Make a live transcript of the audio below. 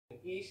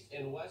East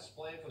and West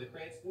playing for the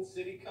Cranston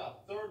City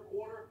Cup. Third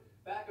quarter,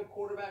 backup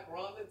quarterback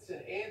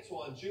Robinson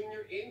Antoine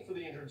Jr. in for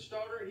the injured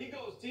starter. He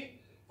goes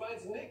deep,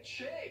 finds Nick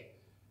Shea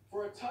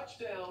for a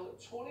touchdown,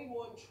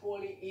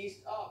 21-20 East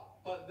up.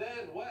 But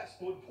then West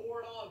would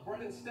pour it on.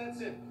 Brennan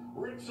Stetson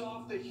rips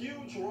off the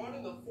huge run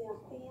in the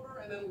fourth quarter,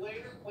 and then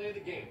later play the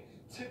game.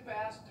 Tip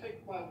pass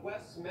picked by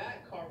West's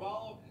Matt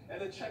Carvalho,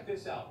 and then check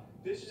this out.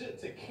 This is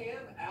it to Cam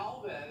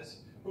Alves,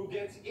 who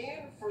gets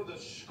in for the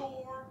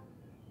score.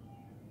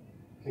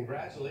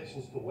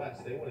 Congratulations to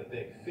West. They win it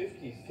big,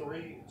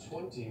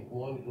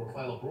 53-21 your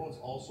final. Bruins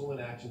also in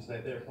action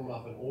tonight. They're coming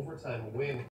off an overtime win.